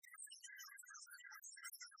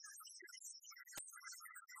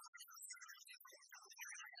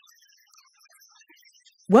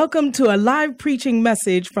Welcome to a live preaching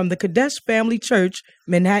message from the Kadesh Family Church,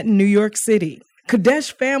 Manhattan, New York City.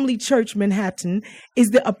 Kadesh Family Church, Manhattan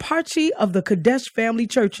is the eparchy of the Kadesh Family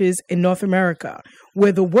Churches in North America,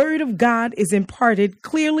 where the Word of God is imparted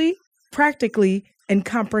clearly, practically, and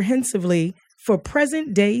comprehensively for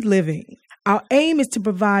present-day living. Our aim is to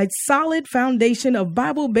provide solid foundation of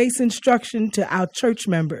Bible-based instruction to our church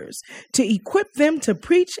members, to equip them to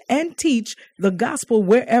preach and teach the gospel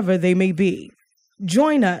wherever they may be.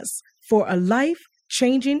 Join us for a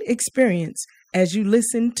life-changing experience as you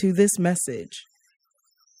listen to this message.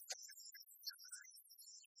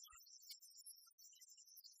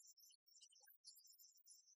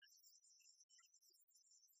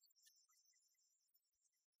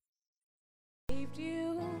 Saved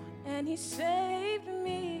you and he saved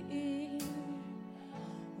me.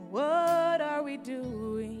 What are we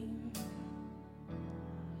doing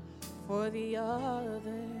for the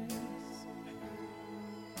others?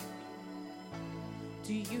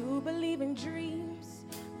 Do you believe in dreams?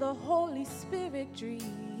 The Holy Spirit dreams.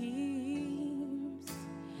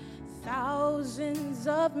 Thousands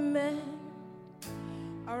of men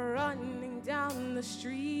are running down the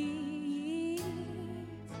street.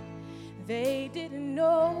 They didn't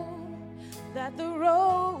know that the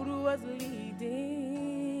road was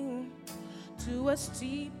leading to a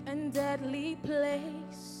steep and deadly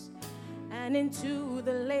place and into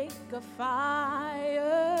the lake of fire.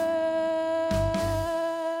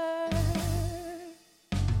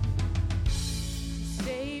 He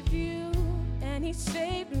saved you and he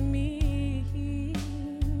saved me. He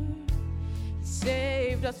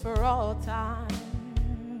saved us for all time.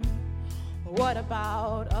 What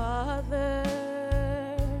about others?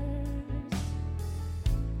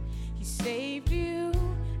 He saved you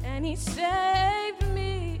and he saved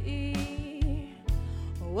me.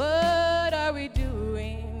 What are we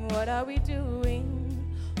doing? What are we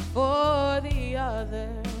doing for the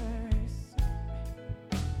others?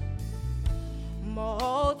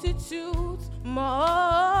 Multitudes, multitudes,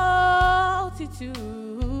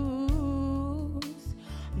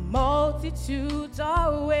 multitudes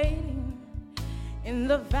are waiting in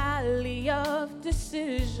the valley of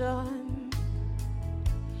decision.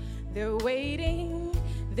 They're waiting,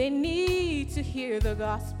 they need to hear the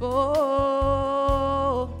gospel.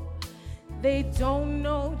 They don't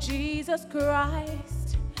know Jesus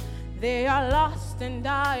Christ, they are lost and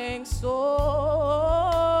dying souls.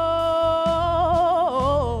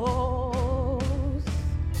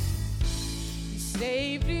 He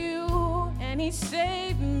saved you and he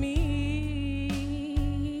saved me.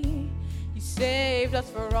 Saved us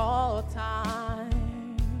for all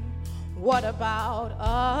time. What about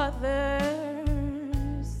others?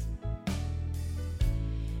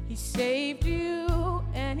 He saved you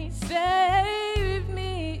and he saved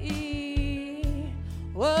me.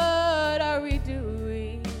 What are we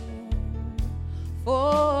doing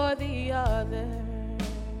for the others?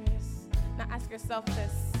 Now ask yourself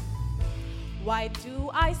this. Why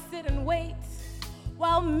do I sit and wait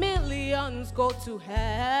while millions go to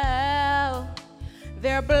hell?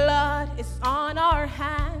 Their blood is on our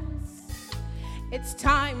hands. It's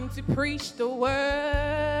time to preach the word,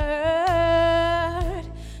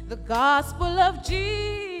 the gospel of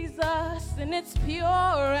Jesus in its pure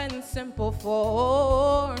and simple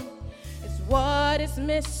form is what is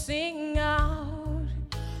missing out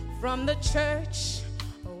from the church.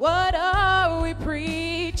 What are we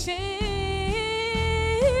preaching?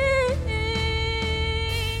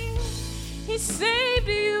 He saved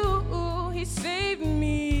you, he saved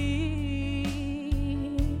me.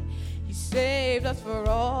 He saved us for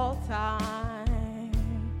all time.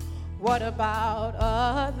 What about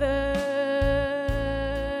others?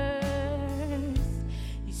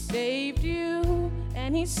 He saved you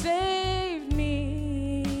and he saved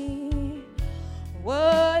me.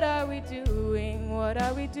 What are we doing? What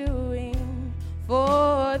are we doing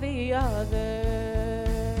for the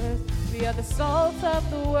others? We are the salt of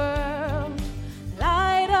the world,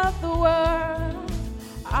 light of the world.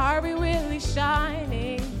 Are we really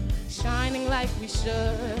shining, shining like we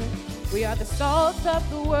should? We are the salt of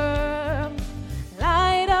the world,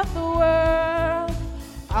 light of the world.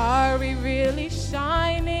 Are we really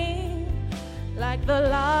shining like the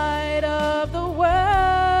light of the world?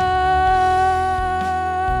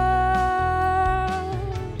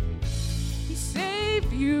 He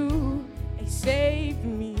saved you, he saved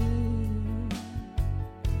me.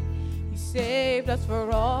 Saved us for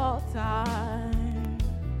all time.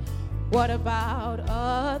 What about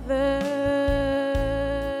others?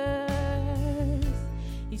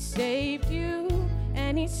 He saved you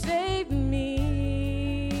and he saved me.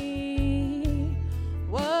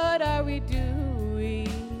 What are we doing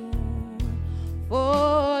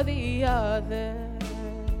for the others?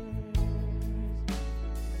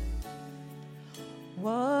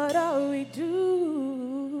 What are we doing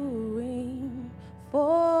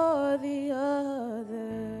for the others?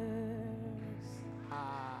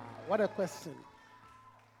 What a question.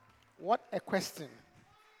 What a question.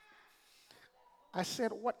 I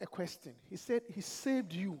said, what a question. He said, he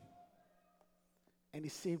saved you and he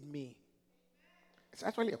saved me. It's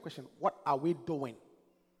actually a question. What are we doing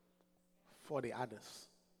for the others?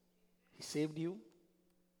 He saved you.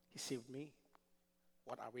 He saved me.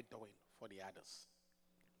 What are we doing for the others?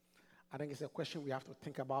 I think it's a question we have to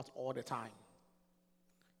think about all the time.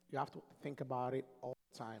 You have to think about it all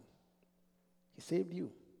the time. He saved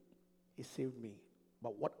you. He saved me.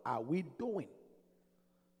 But what are we doing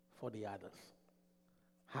for the others?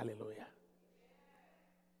 Hallelujah.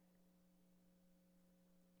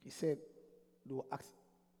 He said,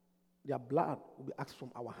 their blood will be asked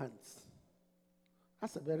from our hands.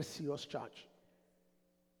 That's a very serious charge.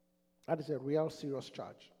 That is a real serious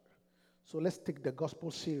charge. So let's take the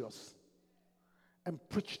gospel serious and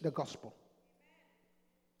preach the gospel.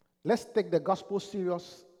 Let's take the gospel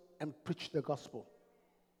serious and preach the gospel.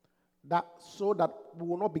 So that we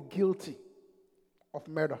will not be guilty of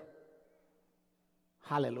murder.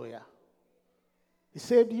 Hallelujah. He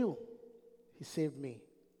saved you. He saved me.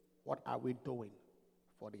 What are we doing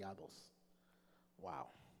for the others? Wow.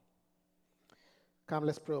 Come,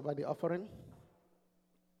 let's pray over the offering.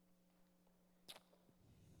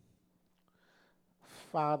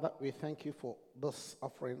 Father, we thank you for this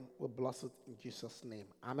offering. We bless it in Jesus' name.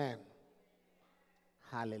 Amen.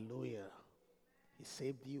 Hallelujah. He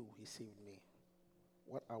saved you. He saved me.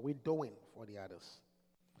 What are we doing for the others?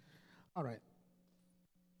 All right.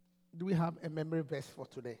 Do we have a memory verse for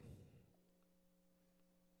today?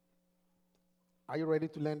 Are you ready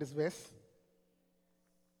to learn this verse?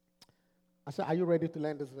 I said, are you ready to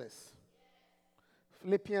learn this verse?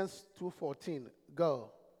 Philippians 2:14.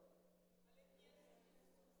 Go.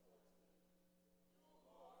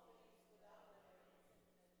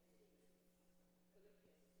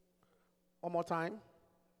 One more time.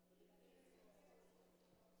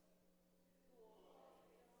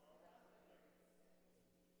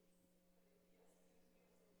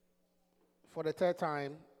 For the third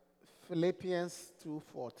time, Philippians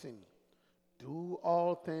 2:14. Do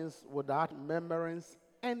all things without murmurings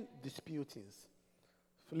and disputings.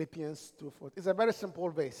 Philippians 2:14. It's a very simple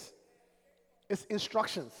verse. It's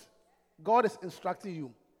instructions. God is instructing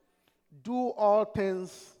you. Do all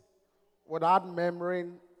things without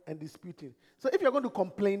murmuring and disputing. So if you're going to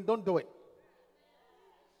complain, don't do it.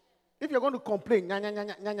 If you're going to complain,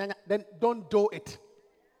 then don't do it.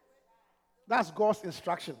 That's God's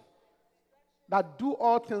instruction. That do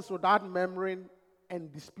all things without murmuring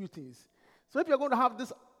and disputings. So if you're going to have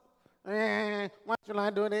this, why should I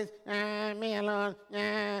do this? Me alone.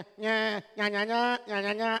 Then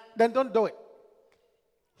don't do it.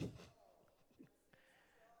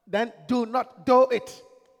 Then do not do it.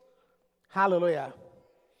 Hallelujah.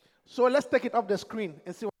 So let's take it off the screen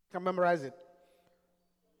and see if we can memorize it.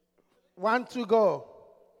 1, 2, go.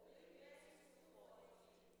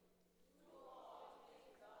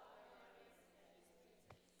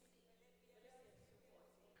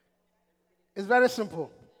 It's very simple.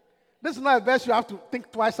 This is not a verse you have to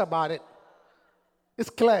think twice about it. It's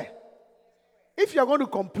clear. If you're going to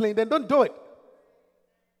complain, then don't do it.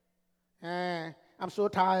 I'm so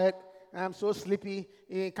tired. I'm so sleepy.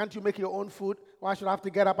 Can't you make your own food? Why should I have to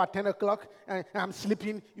get up at 10 o'clock? I'm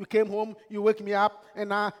sleeping. You came home. You wake me up. And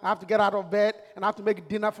now I have to get out of bed. And I have to make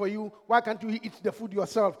dinner for you. Why can't you eat the food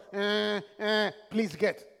yourself? Please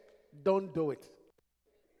get. Don't do it.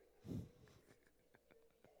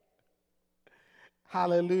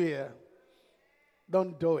 Hallelujah.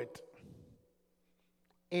 Don't do it.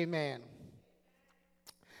 Amen.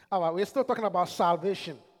 All right, we're still talking about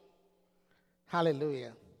salvation.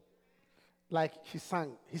 Hallelujah. Like she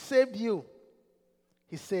sang, he saved you.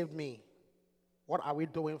 He saved me. What are we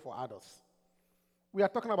doing for others? We are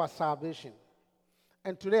talking about salvation.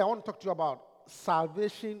 And today I want to talk to you about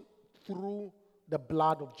salvation through the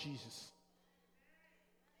blood of Jesus.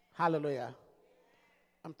 Hallelujah.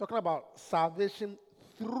 I'm talking about salvation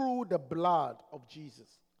through the blood of Jesus.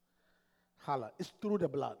 Hallelujah. It's through the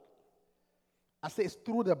blood. I say it's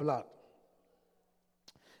through the blood.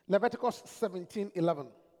 Leviticus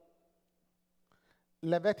 17:11.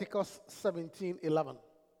 Leviticus 17:11.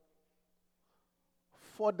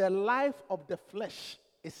 For the life of the flesh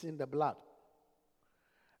is in the blood,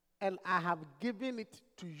 and I have given it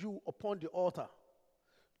to you upon the altar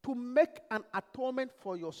to make an atonement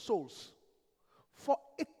for your souls. For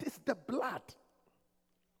it is the blood.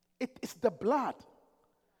 It is the blood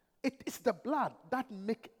It is the blood that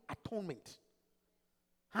makes atonement.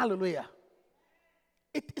 Hallelujah.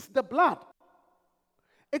 It is the blood.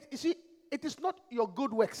 You see, it is not your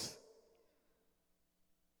good works.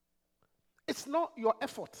 It's not your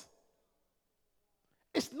effort.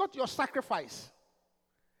 It's not your sacrifice.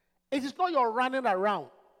 It is not your running around.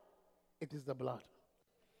 It is the blood.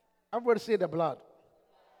 Everybody say the blood.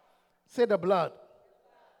 Say the blood.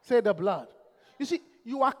 Say the blood. You see,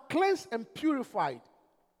 you are cleansed and purified.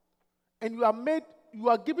 And you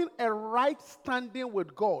are given a right standing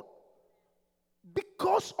with God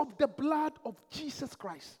because of the blood of Jesus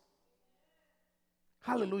Christ.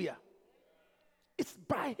 Hallelujah. It's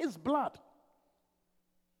by his blood.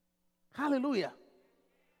 Hallelujah.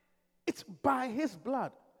 It's by his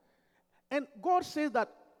blood. And God says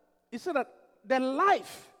that, he said that the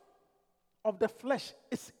life of the flesh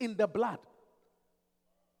is in the blood.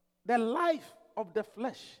 The life of the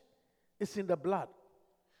flesh is in the blood.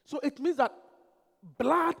 So it means that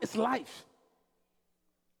blood is life.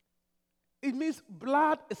 It means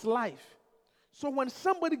blood is life. So when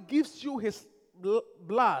somebody gives you his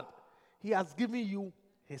blood, he has given you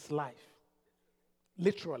his life.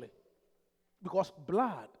 Literally. Because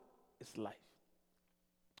blood is life.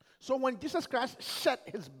 So when Jesus Christ shed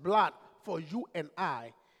his blood for you and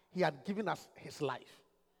I, he had given us his life.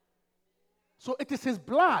 So it is his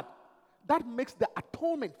blood that makes the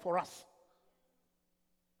atonement for us.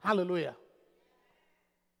 Hallelujah.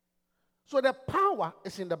 So the power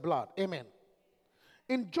is in the blood. Amen.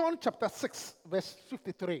 In John chapter 6, verse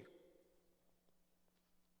 53.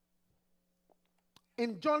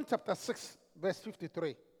 In John chapter 6, verse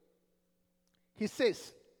 53. He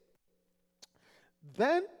says,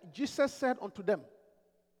 then Jesus said unto them,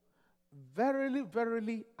 verily,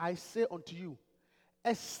 verily, I say unto you,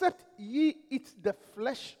 except ye eat the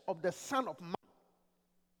flesh of the Son of Man.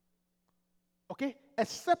 Okay?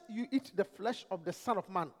 Except you eat the flesh of the Son of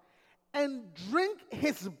Man and drink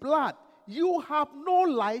his blood, you have no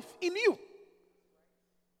life in you.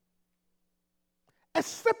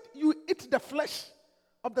 Except you eat the flesh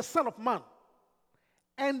of the Son of Man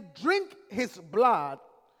and drink his blood,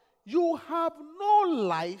 you have no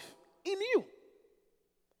life in you.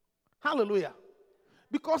 Hallelujah.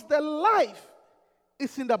 Because the life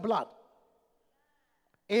is in the blood.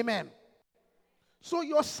 Amen. So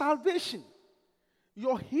your salvation,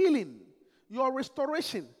 your healing, your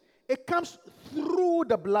restoration, it comes through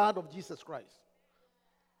the blood of Jesus Christ.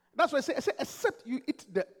 That's why I say, except you eat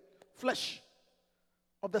the flesh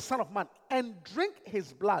of the Son of Man and drink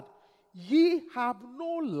his blood, ye have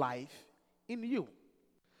no life in you.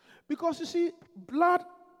 Because you see, blood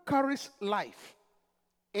carries life.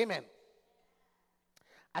 Amen.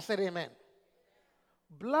 I said amen.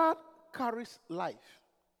 Blood carries life.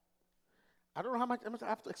 I don't know how much I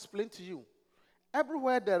have to explain to you.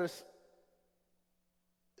 Everywhere there is,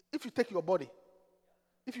 if you take your body,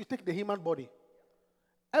 if you take the human body,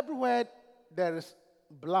 everywhere there is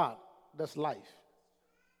blood, there's life.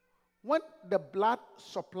 When the blood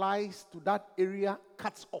supplies to that area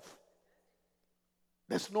cuts off,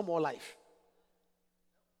 there's no more life.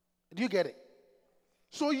 Do you get it?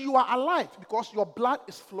 So you are alive because your blood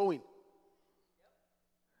is flowing.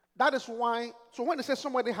 That is why, so when they say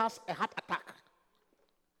somebody has a heart attack,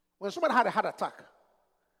 when somebody had a heart attack,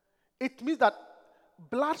 it means that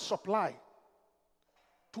blood supply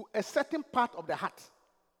to a certain part of the heart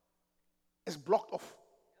is blocked off.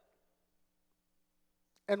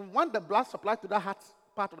 And when the blood supply to that heart,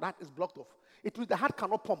 part of the heart is blocked off, it means the heart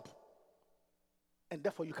cannot pump. And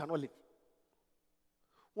therefore you cannot live.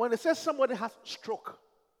 When it says somebody has stroke,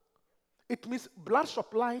 it means blood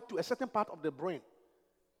supply to a certain part of the brain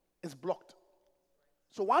is blocked.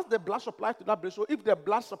 So once the blood supply to that brain, so if the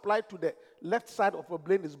blood supply to the left side of your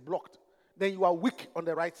brain is blocked, then you are weak on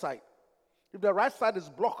the right side. If the right side is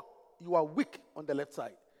blocked, you are weak on the left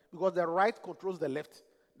side. Because the right controls the left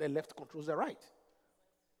controls the right.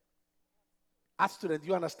 As students, do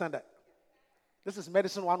you understand that? This is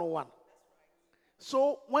medicine 101.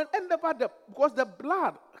 So because the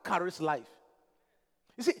blood carries life.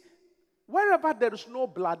 You see, wherever there is no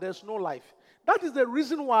blood, there is no life. That is the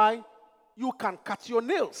reason why you can cut your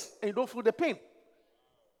nails and you don't feel the pain.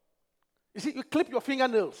 You see, you clip your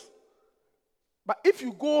fingernails. But if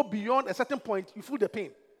you go beyond a certain point, you feel the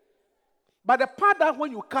pain. But the part that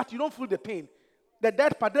when you cut, you don't feel the pain. The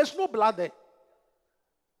dead part, there's no blood there.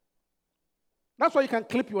 That's why you can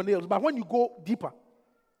clip your nails. But when you go deeper,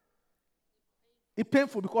 it's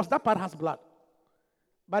painful because that part has blood.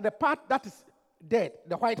 But the part that is dead,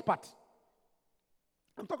 the white part,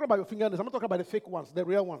 I'm talking about your fingernails. I'm not talking about the fake ones, the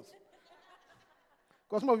real ones.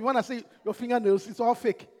 Because some of you want to say your fingernails, it's all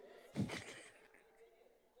fake.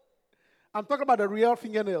 I'm talking about the real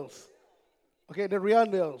fingernails. Okay, the real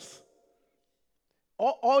nails.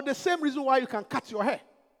 Or the same reason why you can cut your hair.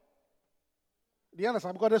 Do you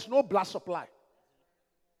understand? Because there's no blood supply.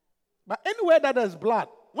 But anywhere that there's blood,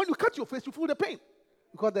 when you cut your face, you feel the pain.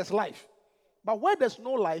 Because there's life. But where there's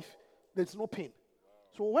no life, there's no pain.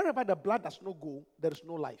 So wherever the blood does not go, there is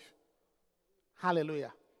no life.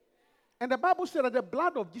 Hallelujah. And the Bible said that the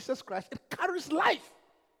blood of Jesus Christ, it carries life.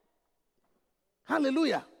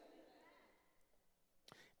 Hallelujah.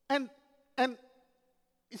 And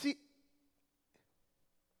you see,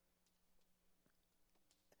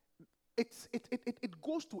 it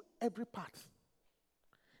goes to every part.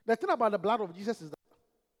 The thing about the blood of Jesus is that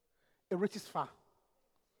it reaches far.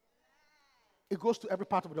 It goes to every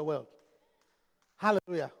part of the world.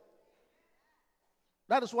 Hallelujah.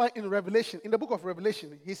 That is why in Revelation, in the book of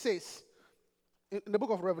Revelation, he says, in the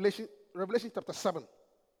book of Revelation, Revelation chapter 7,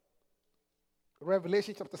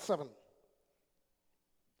 Revelation chapter 7,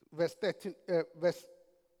 verse 13, verse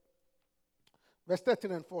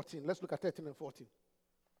 13 and 14. Let's look at 13 and 14.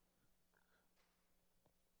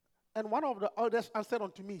 And one of the elders answered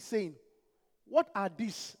unto me, saying, what are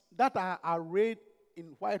these that are arrayed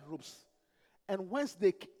in white robes? And whence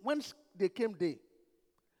they came they?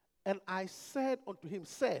 And I said unto him,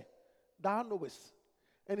 Sir, thou knowest.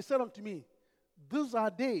 And he said unto me, these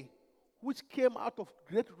are they which came out of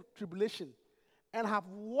great tribulation, and have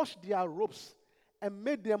washed their robes, and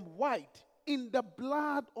made them white in the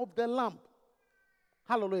blood of the Lamb.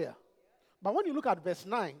 Hallelujah. But when you look at verse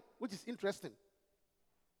 9, which is interesting,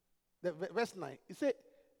 verse 9, it says,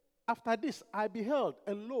 after this I beheld,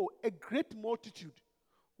 and lo, a great multitude,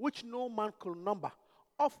 which no man could number,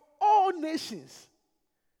 of all nations.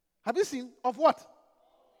 Have you seen? Of what?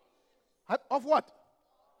 Of what?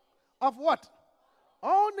 Of what?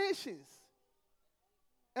 All nations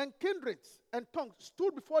and kindreds and tongues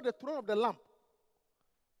stood before the throne of the Lamb.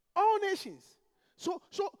 All nations. So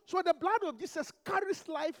the blood of Jesus carries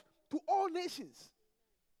life to all nations.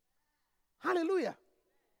 Hallelujah.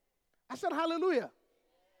 I said hallelujah.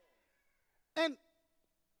 And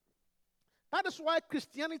that is why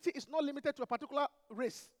Christianity is not limited to a particular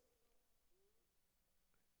race.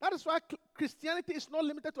 That is why Christianity is not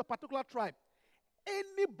limited to a particular tribe.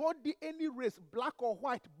 Anybody, any race, black or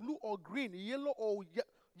white, blue or green, yellow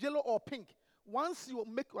or pink, once you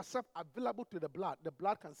make yourself available to the blood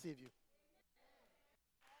can save you.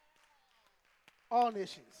 All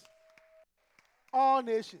nations. All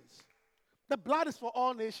nations. The blood is for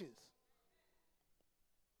all nations.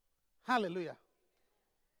 Hallelujah.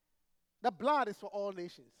 The blood is for all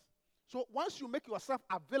nations. So once you make yourself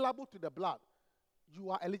available to the blood, you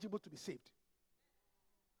are eligible to be saved.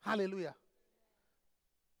 Hallelujah.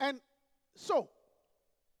 And so,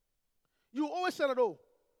 you always say that,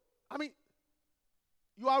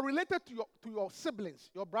 you are related to your siblings,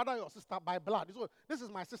 your brother, your sister by blood. So, this is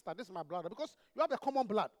my sister, this is my brother, because you have a common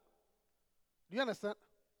blood. Do you understand?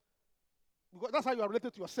 Because that's how you are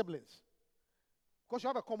related to your siblings. Because you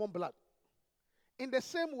have a common blood. In the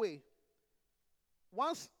same way,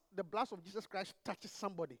 once the blood of Jesus Christ touches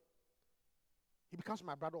somebody, he becomes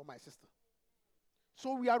my brother or my sister.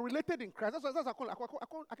 So we are related in Christ. That's I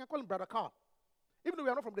can call him Brother Carl. Even though we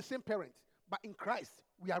are not from the same parent, but in Christ,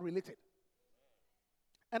 we are related.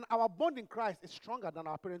 And our bond in Christ is stronger than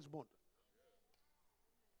our parents' bond.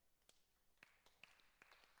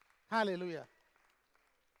 Hallelujah.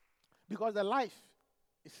 Because the life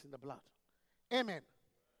is in the blood. Amen.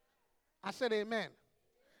 I said amen.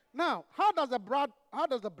 Now, how does the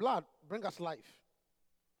blood bring us life?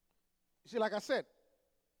 You see, like I said,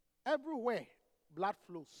 everywhere blood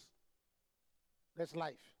flows, there's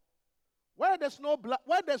life. Where there's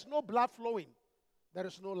no blood flowing, there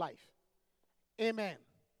is no life. Amen.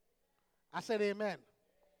 I said amen.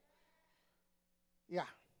 Yeah.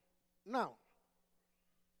 Now,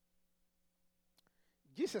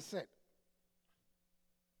 Jesus said,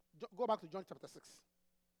 go back to John chapter 6.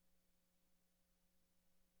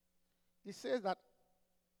 He says that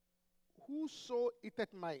whoso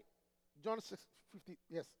eateth my, John 6, 50,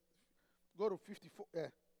 yes, go to 54.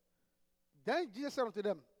 Then Jesus said unto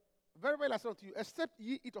them, very well I say unto you, except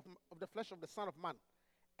ye eat of the flesh of the Son of Man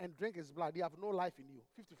and drink his blood, ye have no life in you.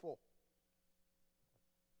 54.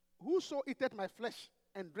 Whoso eateth my flesh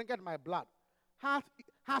and drinketh my blood has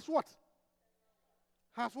what?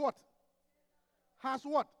 Has what? Has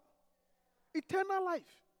what? Eternal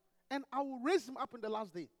life. And I will raise him up in the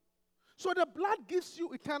last day. So the blood gives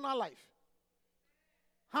you eternal life.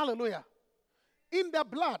 Hallelujah. In the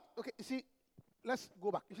blood, okay, you see, let's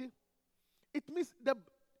go back. You see, it means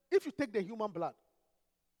if you take the human blood,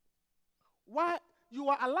 why you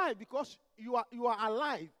are alive because you are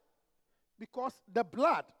alive Because the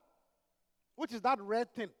blood, which is that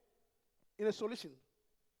red thing in a solution,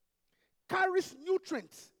 carries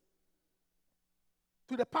nutrients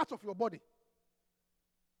to the parts of your body.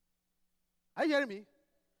 Are you hearing me?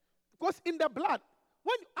 Because in the blood,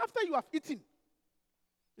 after you have eaten,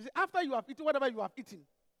 you see, after you have eaten whatever you have eaten,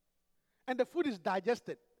 and the food is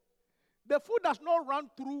digested, the food does not run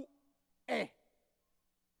through air.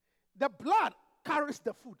 The blood carries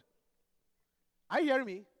the food. Are you hearing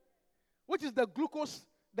me? Which is the glucose,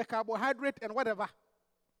 the carbohydrate, and whatever.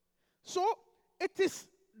 So it is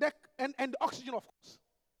and the oxygen, of course.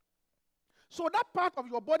 So that part of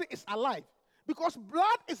your body is alive because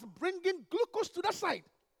blood is bringing glucose to the side.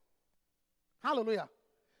 Hallelujah.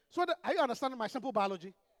 So are you understanding my simple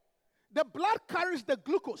biology? The blood carries the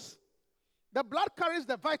glucose. The blood carries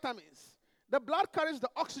the vitamins. The blood carries the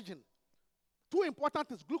oxygen. Two important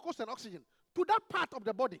things, glucose and oxygen, to that part of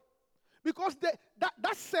the body. Because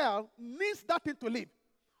that cell needs that thing to live.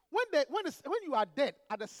 When you are dead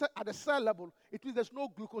at the cell level, it means there's no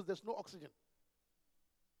glucose, there's no oxygen.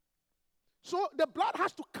 So the blood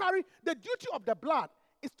has to carry, the duty of the blood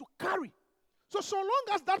is to carry. So long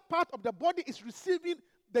as that part of the body is receiving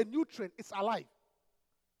the nutrient, it's alive.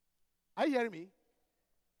 Are you hearing me?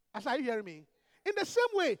 Are you hearing me? In the same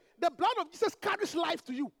way, the blood of Jesus carries life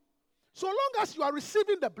to you. So long as you are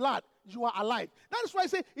receiving the blood, you are alive. That is why I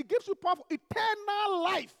say it gives you power for eternal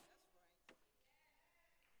life.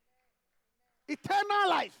 Eternal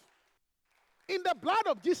life. In the blood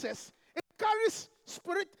of Jesus, it carries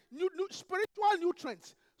spiritual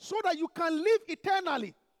nutrients so that you can live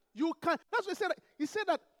eternally. You can. That's what he said. He said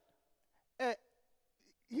that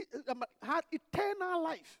he had eternal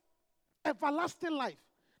life, everlasting life.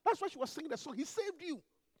 That's why she was singing the song. He saved you.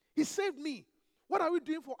 He saved me. What are we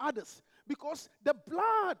doing for others? Because the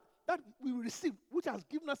blood that we receive, which has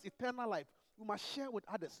given us eternal life, we must share with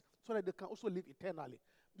others so that they can also live eternally.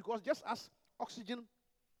 Because just as oxygen,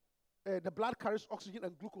 the blood carries oxygen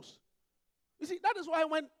and glucose. You see, that is why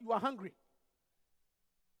when you are hungry,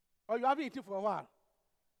 or you haven't eaten for a while,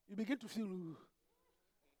 you begin to feel,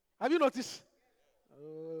 have you noticed?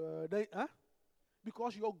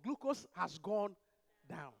 Because your glucose has gone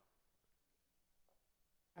down.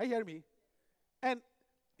 Are you hearing me? And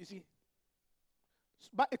you see,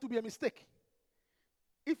 but it will be a mistake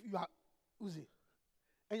if you are Uzi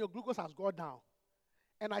and your glucose has gone down,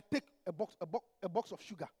 and I take a box of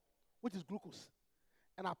sugar, which is glucose,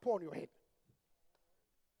 and I pour on your head.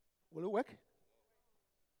 Will it work?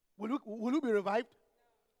 Will you be revived?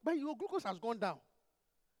 But your glucose has gone down,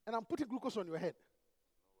 and I'm putting glucose on your head.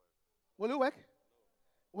 Will it work?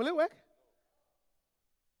 Will it work?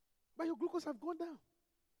 But your glucose has gone down.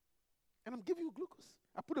 And I'm giving you glucose.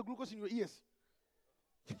 I put the glucose in your ears.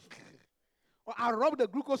 Or I rub the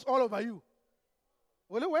glucose all over you.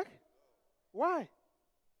 Will it work? Why?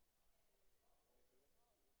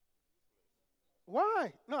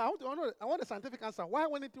 Why? No, I want a scientific answer. Why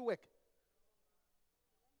won't it work?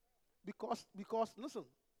 Because, listen,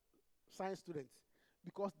 science students,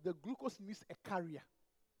 because the glucose needs a carrier.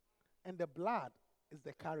 And the blood is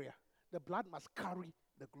the carrier. The blood must carry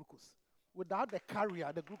the glucose. Without the carrier,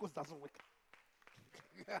 the glucose doesn't work.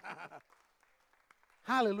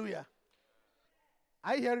 Hallelujah.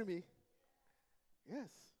 Are you hearing me? Yes.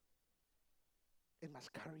 It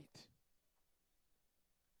must carry it.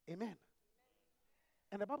 Amen.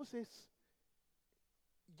 And the Bible says,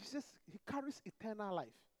 Jesus, he carries eternal life.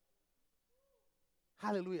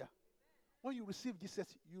 Hallelujah. When you receive Jesus,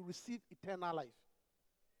 you receive eternal life.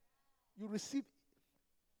 You receive,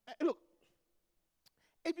 look,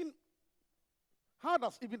 even, how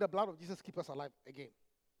does even the blood of Jesus keep us alive again?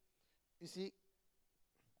 You see,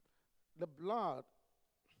 the blood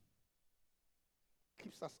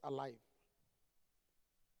keeps us alive.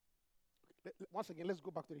 Once again, let's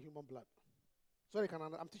go back to the human blood. Sorry,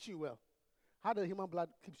 I'm teaching you well. How the human blood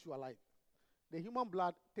keeps you alive. The human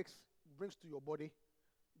blood brings to your body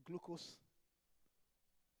glucose,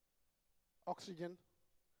 oxygen,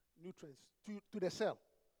 nutrients to the cell.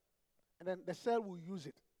 And then the cell will use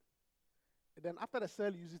it. And then after the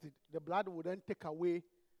cell uses it, the blood will then take away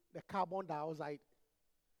the carbon dioxide,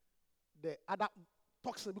 the other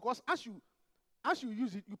toxin. Because as you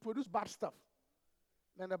use it, you produce bad stuff.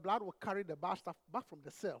 Then the blood will carry the bad stuff back from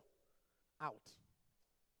the cell out.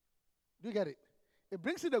 Do you get it? It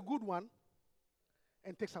brings in the good one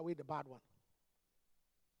and takes away the bad one.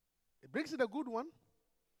 It brings in the good one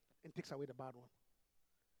and takes away the bad one.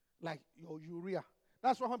 Like your urea.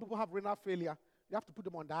 That's why when people have renal failure, you have to put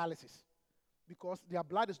them on dialysis. Because their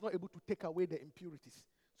blood is not able to take away the impurities.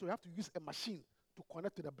 So you have to use a machine to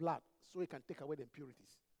connect to the blood so it can take away the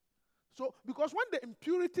impurities. So, because when the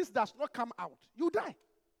impurities does not come out, you die.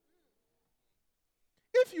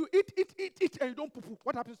 If you eat, and you don't poo-poo,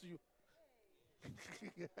 what happens to you?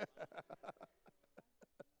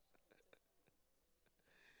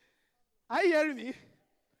 Are you hearing me?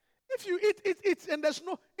 If you eat, and there's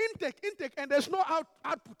no intake, and there's no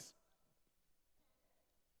output,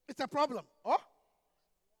 it's a problem. Oh?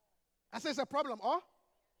 I say it's a problem. Oh?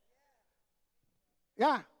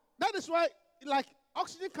 Yeah. That is why, like,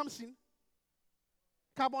 oxygen comes in,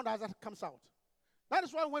 carbon dioxide comes out. That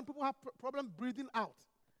is why when people have problem breathing out,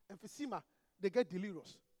 emphysema, they get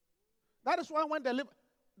delirious. That is why when the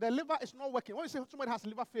liver is not working, when you say somebody has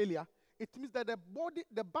liver failure, it means that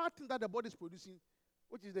the bad thing that the body is producing,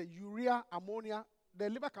 which is the urea, ammonia, the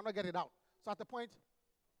liver cannot get it out. So at the point,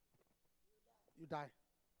 you die.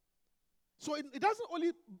 So it doesn't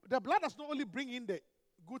only, the blood does not only bring in the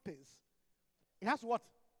good things, it has what?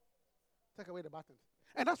 Take away the bad things.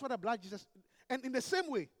 And that's what the blood of Jesus, and in the same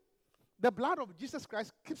way, the blood of Jesus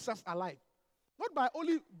Christ keeps us alive. Not by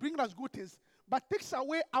only bringing us good things, but takes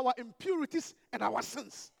away our impurities and our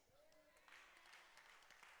sins.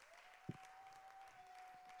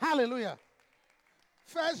 Hallelujah.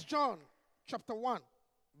 1 John chapter 1,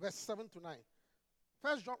 verse 7 to 9.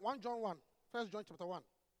 1 John 1. 1 John chapter 1.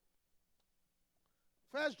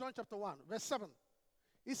 1 John chapter 1, verse 7.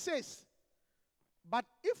 It says, but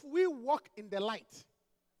if we walk in the light,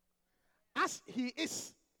 as he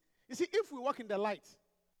is. You see, if we walk in the light,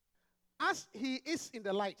 as he is in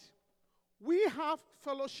the light, we have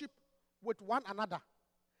fellowship with one another.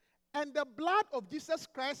 And the blood of Jesus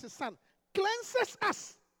Christ, his Son, cleanses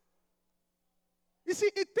us. You see,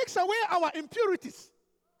 it takes away our impurities.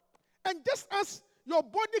 And just as your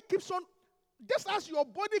body keeps on,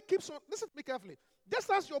 listen to me carefully, just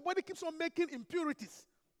as your body keeps on making impurities,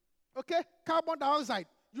 okay, carbon dioxide,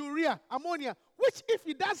 urea, ammonia, which if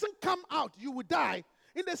it doesn't come out, you will die.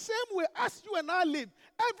 In the same way as you and I live,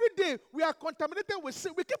 every day we are contaminated with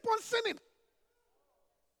sin. We keep on sinning.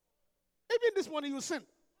 Even this morning you sin.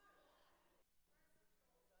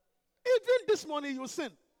 Even this morning you sin.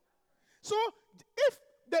 So if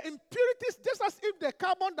the impurities, just as if the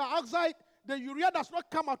carbon dioxide, the urea does not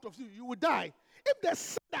come out of you, you will die. If the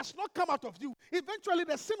sin does not come out of you, eventually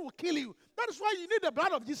the sin will kill you. That is why you need the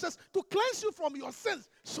blood of Jesus to cleanse you from your sins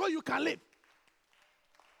so you can live.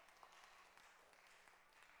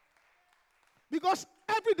 Because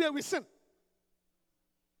every day we sin.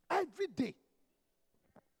 Every day.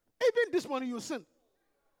 Even this morning you sin.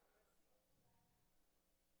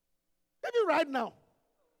 Even right now.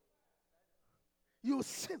 You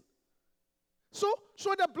sin. So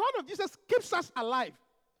the blood of Jesus keeps us alive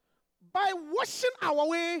by washing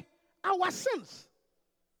away our sins.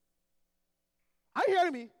 Are you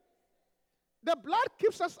hearing me? The blood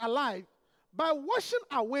keeps us alive by washing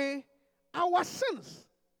away our sins.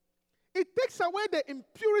 It takes away the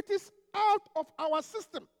impurities out of our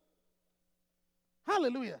system.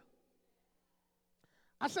 Hallelujah.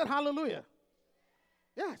 I said hallelujah.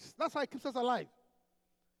 Yes, that's how it keeps us alive.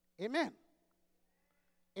 Amen.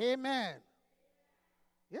 Amen.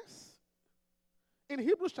 Yes. In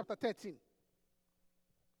Hebrews chapter 13.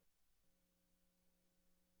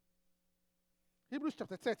 Hebrews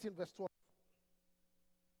chapter 13, verse 12.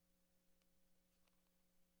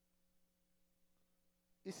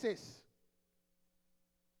 It says,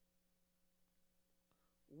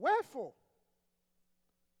 wherefore,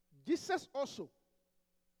 Jesus also,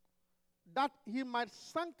 that he might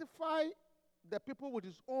sanctify the people with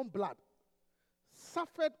his own blood,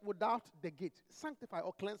 suffered without the gate. Sanctify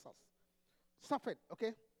or cleanse us. Suffered,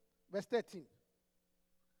 okay? Verse 13.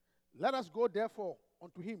 Let us go therefore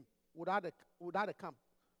unto him without a camp,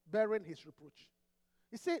 bearing his reproach.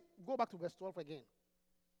 He said, go back to verse 12 again.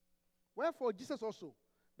 Wherefore Jesus also,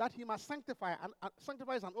 that he must sanctify, and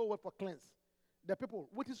sanctify is an old word for cleanse, the people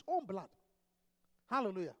with his own blood.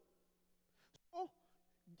 Hallelujah. So,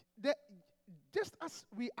 just as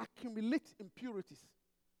we accumulate impurities,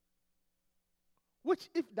 which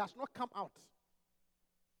if does not come out,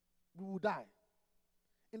 we will die.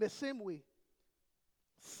 In the same way,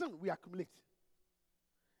 sin we accumulate.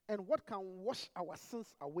 And what can wash our sins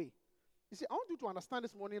away? You see, I want you to understand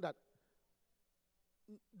this morning that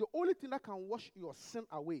the only thing that can wash your sin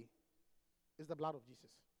away is the blood of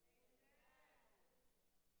Jesus.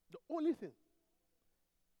 The only thing.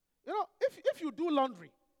 You know, if you do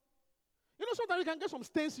laundry, you know, sometimes you can get some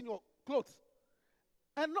stains in your clothes.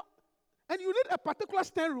 And you need a particular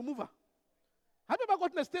stain remover. Have you ever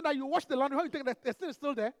gotten a stain that you wash the laundry, how you think that the stain is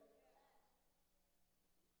still there?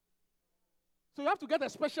 So you have to get a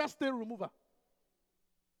special stain remover.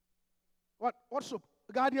 What soap?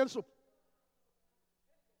 Guardian soap.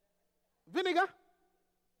 vinegar,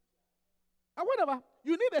 and whatever.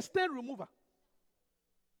 You need a stain remover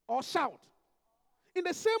or shout. In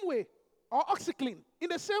the same way, or OxyClean. In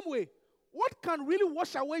the same way, what can really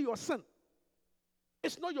wash away your sin?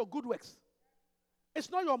 It's not your good works. It's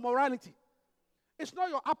not your morality. It's not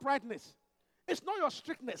your uprightness. It's not your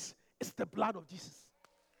strictness. It's the blood of Jesus.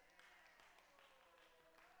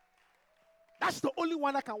 That's the only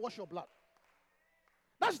one that can wash your blood.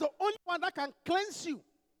 That's the only one that can cleanse you.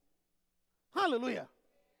 Hallelujah.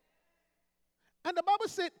 And the Bible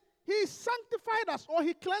said, He sanctified us, or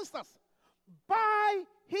He cleansed us by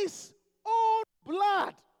His own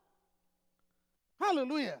blood.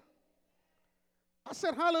 Hallelujah. I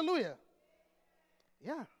said hallelujah.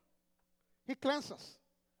 Yeah. He cleansed us.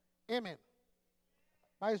 Amen.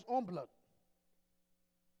 By His own blood.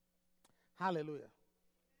 Hallelujah.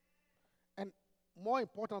 And more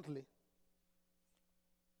importantly,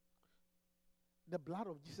 the blood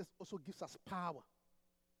of Jesus also gives us power.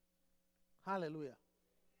 Hallelujah.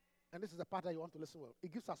 And this is the part that you want to listen well.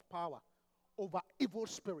 It gives us power over evil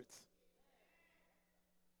spirits.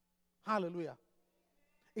 Hallelujah.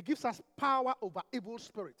 It gives us power over evil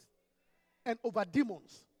spirits and over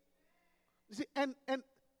demons. You see, and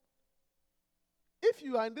if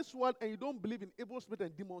you are in this world and you don't believe in evil spirits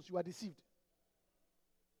and demons, you are deceived.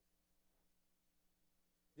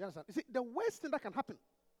 You understand? You see, the worst thing that can happen,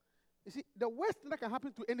 you see, the worst thing that can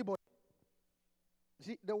happen to anybody, you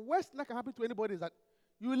see, the worst thing that can happen to anybody is that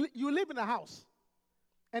you live in a house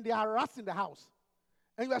and there are rats in the house.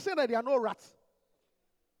 And you are saying that there are no rats.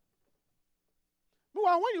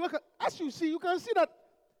 Meanwhile, when you look at, as you see, you can see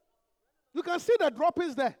the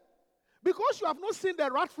droppings there. Because you have not seen the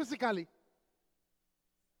rat physically,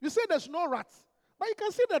 you say there's no rats. But you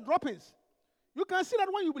can see the droppings. You can see that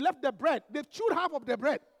when you left the bread, they've chewed half of the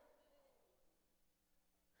bread.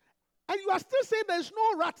 And you are still saying there's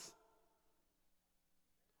no rats.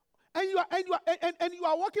 And you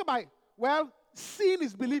are walking by. Well, seeing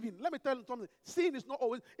is believing. Let me tell you something. Seeing is not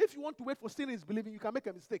always. If you want to wait for seeing is believing, you can make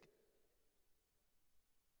a mistake.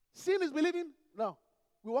 Seeing is believing? No.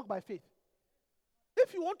 We walk by faith.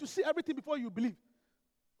 If you want to see everything before you believe,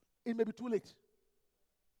 it may be too late.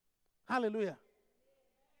 Hallelujah.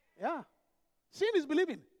 Yeah. Seeing is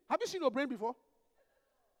believing. Have you seen your brain before?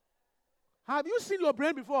 Have you seen your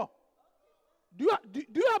brain before? Do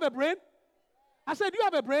you have a brain? I said, do you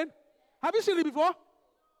have a brain? Have you seen it before?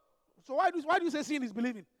 So why do you say seeing is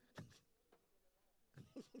believing?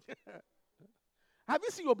 Have you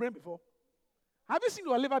seen your brain before? Have you seen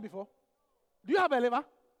your liver before? Do you have a liver?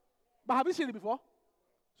 But have you seen it before?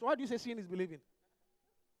 So why do you say seeing is believing?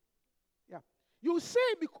 Yeah. You say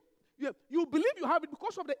you believe you have it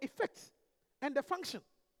because of the effect and the function.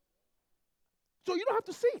 So you don't have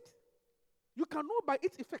to see it. You can know by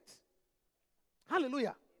its effect.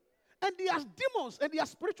 Hallelujah. And there are demons and there are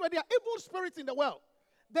spiritual, there are evil spirits in the world.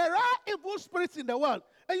 There are evil spirits in the world.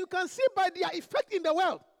 And you can see by their effect in the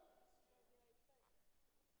world.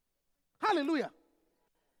 Hallelujah.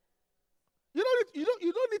 You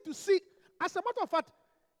don't need to see. As a matter of fact,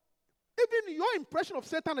 even your impression of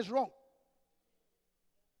Satan is wrong.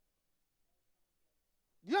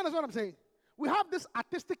 Do you understand what I'm saying? We have this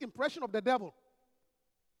artistic impression of the devil.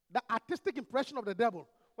 The artistic impression of the devil,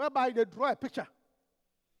 whereby they draw a picture.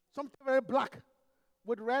 Something very black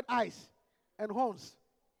with red eyes and horns.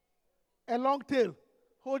 A long tail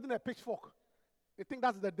holding a pitchfork. They think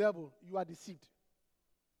that's the devil. You are deceived.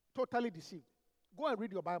 Totally deceived. Go and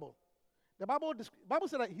read your Bible. The Bible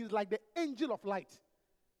said that he's like the angel of light.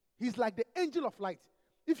 He's like the angel of light.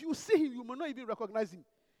 If you see him, you may not even recognize him.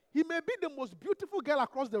 He may be the most beautiful girl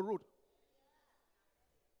across the road.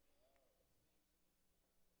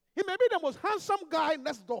 He may be the most handsome guy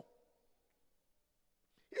next door.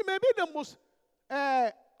 He may be the most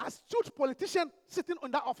astute politician sitting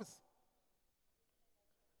in that office.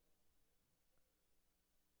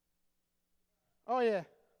 Oh, yeah.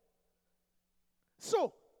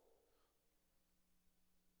 So,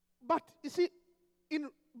 but you see,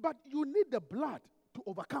 but you need the blood to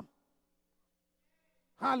overcome.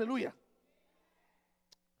 Hallelujah.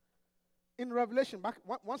 In Revelation,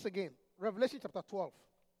 once again, Revelation chapter 12.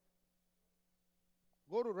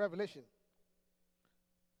 Go to Revelation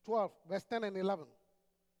 12, verse 10 and 11.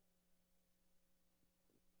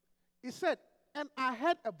 He said, and I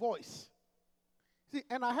heard a voice. See,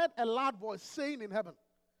 and I heard a loud voice saying in heaven.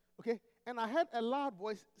 Okay? And I heard a loud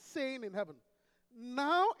voice saying in heaven,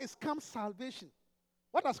 now is come salvation.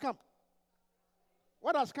 What has come?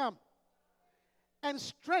 What has come? And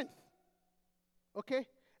strength. Okay?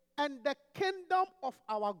 And the kingdom of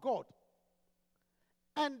our God.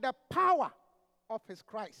 And the power of his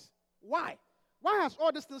Christ. Why? Why has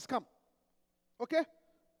all these things come? Okay?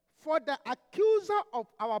 For the accuser of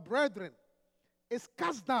our brethren is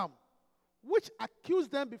cast down, which accuse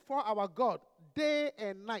them before our God day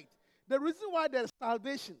and night. The reason why there's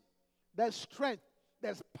salvation, there's strength,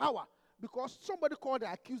 there's power, because somebody called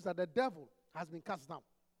the accuser, the devil, has been cast down.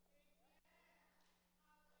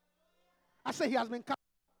 I say he has been cast down.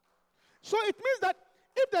 So it means that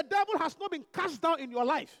if the devil has not been cast down in your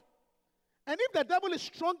life, and if the devil is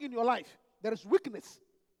strong in your life, there is weakness,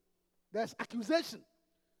 there's accusation,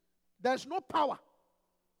 there's no power,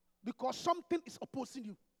 because something is opposing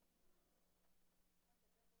you.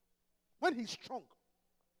 When he's strong.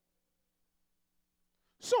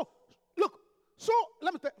 So, look,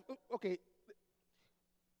 let me tell you, okay.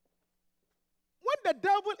 When the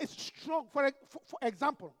devil is strong, for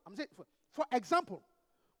example, I'm saying, for example,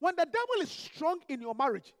 when the devil is strong in your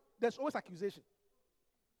marriage, there's always accusation.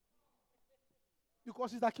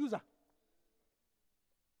 Because he's the accuser.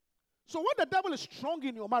 So when the devil is strong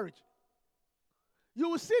in your marriage, you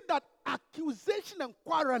will see that accusation and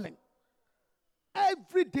quarreling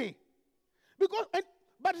every day. Because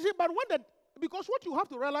what you have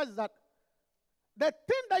to realize is that the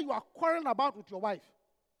thing that you are quarreling about with your wife,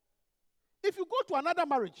 if you go to another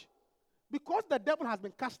marriage, because the devil has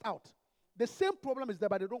been cast out, the same problem is there,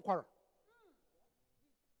 but they don't quarrel.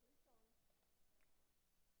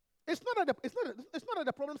 It's not that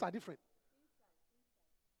the problems are different.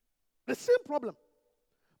 The same problem.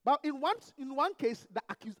 But in one case, the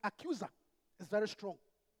accuser is very strong.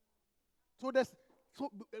 So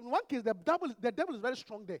in one case, the devil is very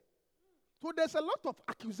strong there. So there's a lot of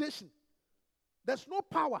accusation. There's no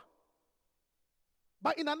power.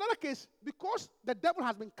 But in another case, because the devil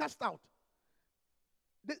has been cast out,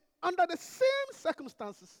 under the same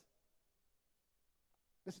circumstances,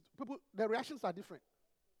 the reactions are different.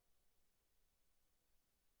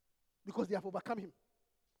 Because they have overcome him.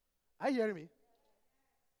 Are you hearing me?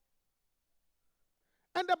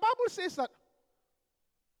 And the Bible says that,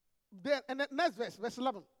 in the next verse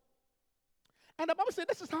 11. And the Bible says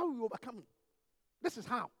this is how we overcome him. This is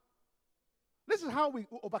how. This is how we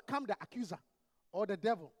overcome the accuser or the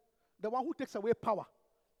devil. The one who takes away power.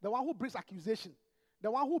 The one who brings accusation. The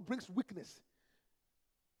one who brings weakness.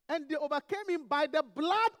 And they overcame him by the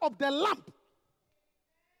blood of the Lamb.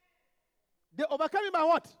 They overcame him by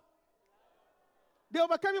what? They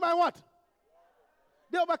overcame him by what?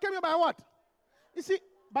 They overcame him by what? You see,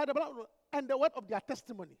 by the blood and the word of their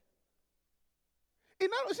testimony. In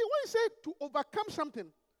other words, when you say to overcome something,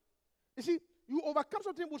 you see, you overcome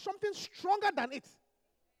something with something stronger than it.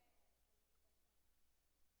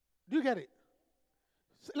 Do you get it?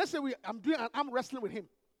 So let's say I'm wrestling with him.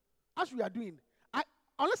 As we are doing,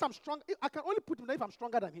 unless I'm strong, I can only put him there if I'm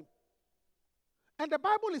stronger than him. And the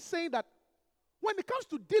Bible is saying that when it comes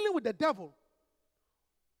to dealing with the devil,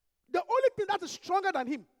 the only thing that is stronger than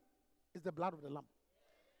him is the blood of the Lamb.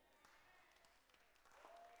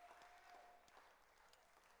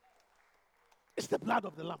 It's the blood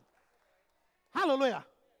of the Lamb. Hallelujah.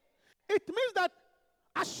 It means that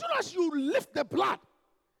as soon as you lift the blood,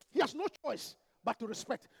 he has no choice but to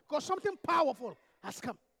respect. Because something powerful has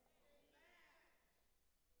come.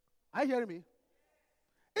 Are you hearing me?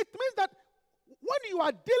 It means that when you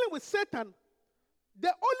are dealing with Satan, the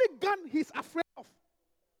only gun he's afraid of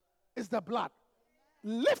is the blood.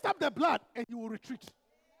 Lift up the blood and you will retreat.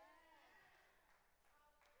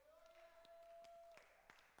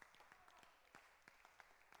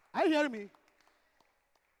 Are you hearing me?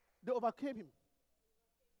 They overcame him.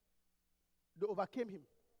 They overcame him.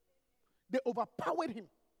 They overpowered him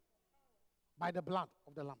by the blood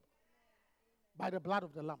of the Lamb. By the blood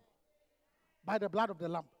of the Lamb. By the blood of the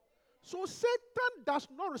Lamb. So Satan does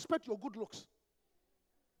not respect your good looks.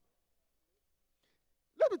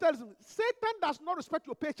 Let me tell you something. Satan does not respect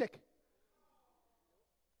your paycheck.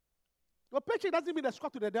 Your paycheck doesn't mean a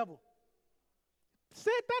squat to the devil.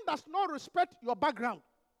 Satan does not respect your background.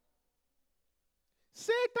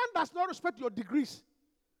 Satan does not respect your degrees.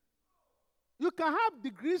 You can have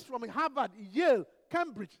degrees from Harvard, Yale,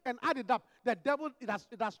 Cambridge, and add it up. The devil, it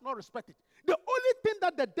does not respect it. The only thing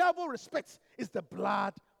that the devil respects is the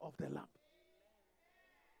blood of the Lamb.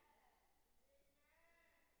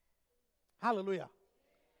 Hallelujah.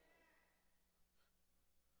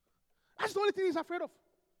 That's the only thing he's afraid of.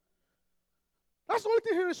 That's the only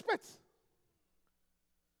thing he respects.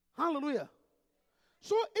 Hallelujah.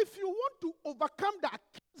 So if you want to overcome the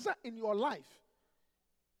accuser in your life,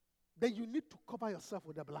 then you need to cover yourself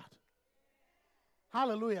with the blood.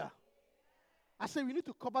 Hallelujah. I say you need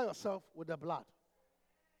to cover yourself with the blood.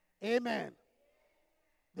 Amen.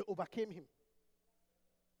 They overcame him.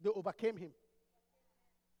 They overcame him.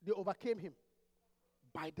 They overcame him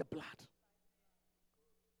by the blood.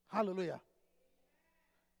 Hallelujah.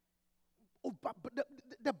 Oh, but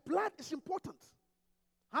the blood is important.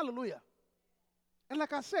 Hallelujah. And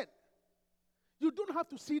like I said, you don't have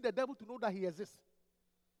to see the devil to know that he exists.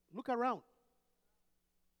 Look around.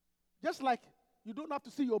 Just like you don't have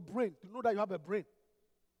to see your brain to know that you have a brain.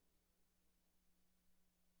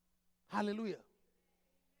 Hallelujah.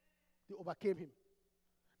 They overcame him.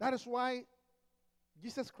 That is why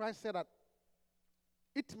Jesus Christ said that,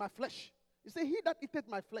 eat my flesh. He said, he that eateth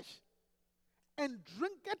my flesh and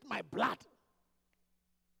drinketh my blood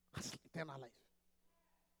has eternal life.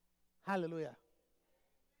 Hallelujah.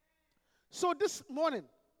 So this morning,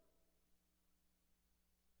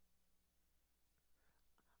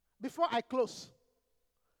 before I close,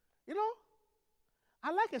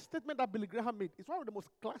 I like a statement that Billy Graham made. It's one of the most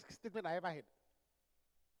classic statements I ever heard.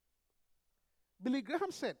 Billy Graham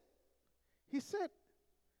said, after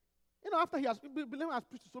Billy Graham has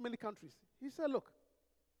preached to so many countries, he said, look,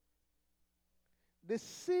 the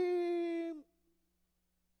same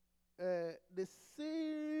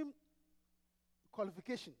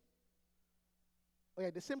qualification,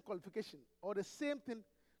 the same qualification, or the same thing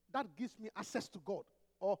that gives me access to God,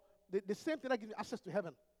 or the same thing that gives me access to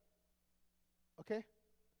heaven, okay,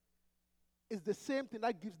 is the same thing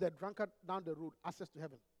that gives the drunkard down the road access to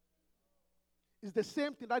heaven. It's the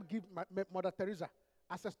same thing that gives Mother Teresa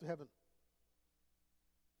access to heaven.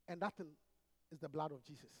 And that thing is the blood of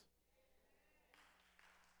Jesus.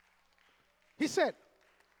 He said,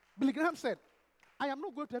 Billy Graham said, I am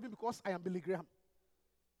not going to heaven because I am Billy Graham.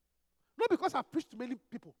 Not because I've preached to many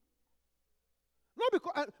people. Not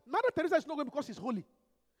because Mother Teresa is not going because she's holy.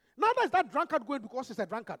 Neither is that drunkard going because he's a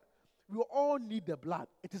drunkard. We all need the blood.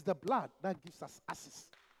 It is the blood that gives us access.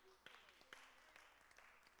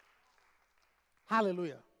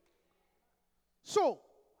 Hallelujah. So,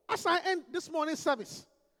 as I end this morning's service,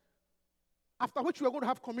 after which we are going to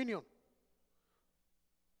have communion,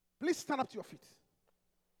 please stand up to your feet.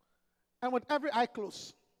 And with every eye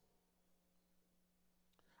closed,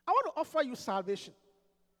 I want to offer you salvation.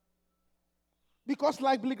 Because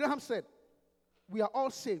like Billy Graham said, we are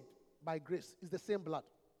all saved by grace. It's the same blood.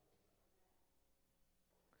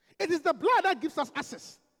 It is the blood that gives us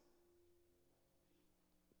access.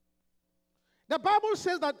 The Bible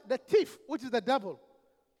says that the thief, which is the devil,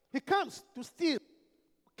 he comes to steal,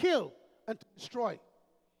 kill, and to destroy.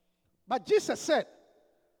 But Jesus said,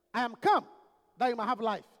 I am come that you might have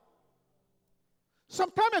life.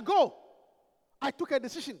 Some time ago, I took a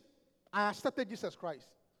decision. I accepted Jesus Christ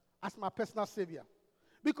as my personal Savior.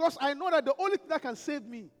 Because I know that the only thing that can save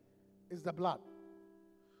me is the blood.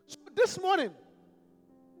 So this morning,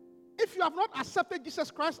 if you have not accepted Jesus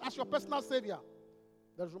Christ as your personal Savior,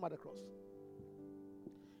 there's room at the cross.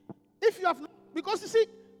 If you have not, because you see,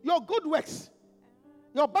 your good works,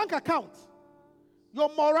 your bank account, your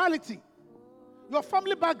morality, your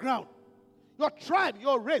family background, your tribe,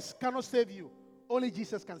 your race cannot save you. Only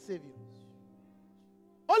Jesus can save you.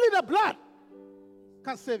 Only the blood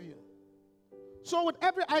can save you. So with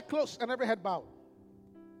every eye closed and every head bowed,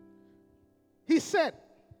 he said,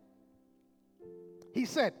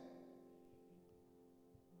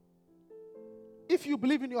 if you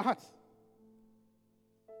believe in your heart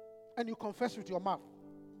and you confess with your mouth,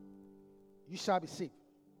 you shall be saved.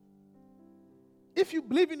 If you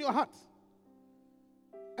believe in your heart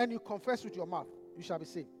and you confess with your mouth, you shall be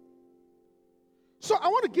saved. So I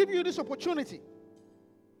want to give you this opportunity,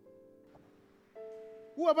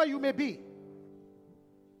 whoever you may be,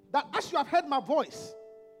 that as you have heard my voice,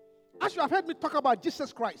 as you have heard me talk about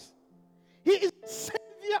Jesus Christ, He is the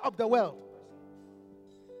Savior of the world.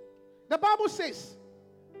 The Bible says,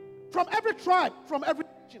 from every tribe, from every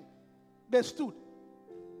nation, they stood.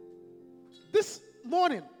 This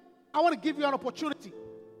morning, I want to give you an opportunity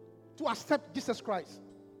to accept Jesus Christ,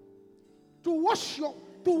 to wash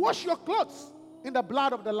your clothes in the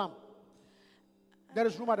blood of the Lamb. There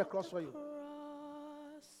is room at the cross for you.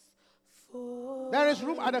 There is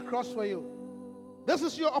room at the cross for you. This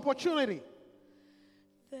is your opportunity.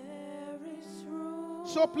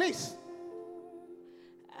 So please,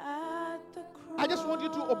 I just want you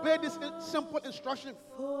to obey this simple instruction.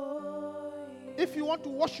 If you want to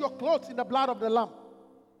wash your clothes in the blood of the Lamb,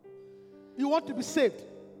 you want to be saved.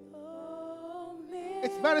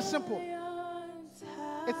 It's very simple.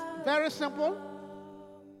 It's very simple.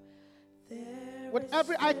 With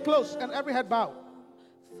every eye closed and every head bowed,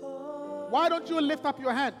 why don't you lift up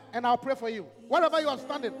your hand and I'll pray for you. Wherever you are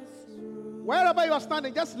standing,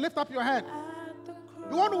 just lift up your hand.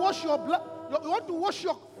 You want to wash your blood. You want to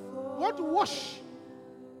wash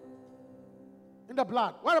in the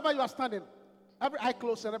blood. Wherever you are standing, every eye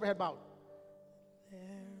closed and every head bowed.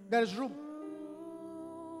 There is room.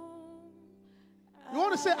 You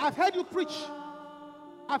want to say, I've heard you preach.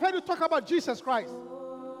 I've heard you talk about Jesus Christ.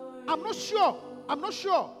 I'm not sure. I'm not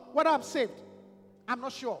sure whether I'm saved. I'm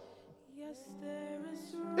not sure.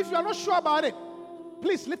 If you are not sure about it,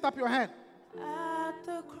 please lift up your hand. At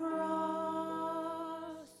the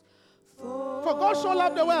cross, For God so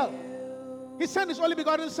loved the world, He sent His only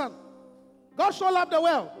begotten Son. God so loved the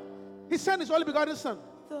world, He sent His only begotten Son.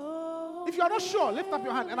 If you are not sure, lift up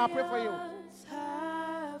your hand and I'll pray for you.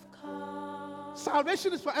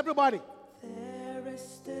 Salvation is for everybody. There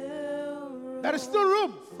is still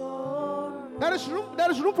room. There is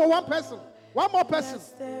room for one person. One more person.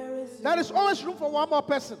 There is always room for one more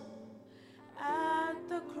person. At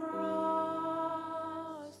the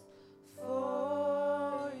cross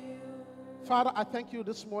for you. Father, I thank you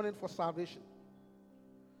this morning for salvation.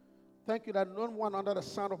 Thank you that no one under the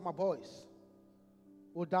sound of my voice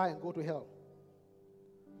will die and go to hell.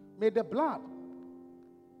 May the blood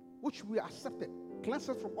which we accepted cleanse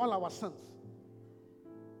us from all our sins.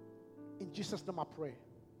 In Jesus' name I pray.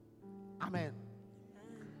 Amen.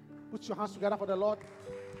 Put your hands together for the Lord.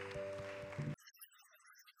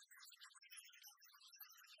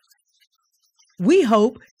 We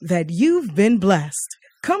hope that you've been blessed.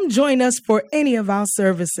 Come join us for any of our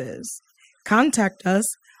services. Contact us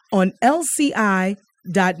on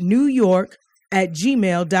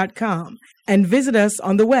lci.newyork@gmail.com and visit us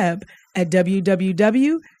on the web at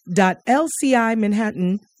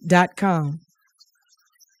www.lcimanhattan.com.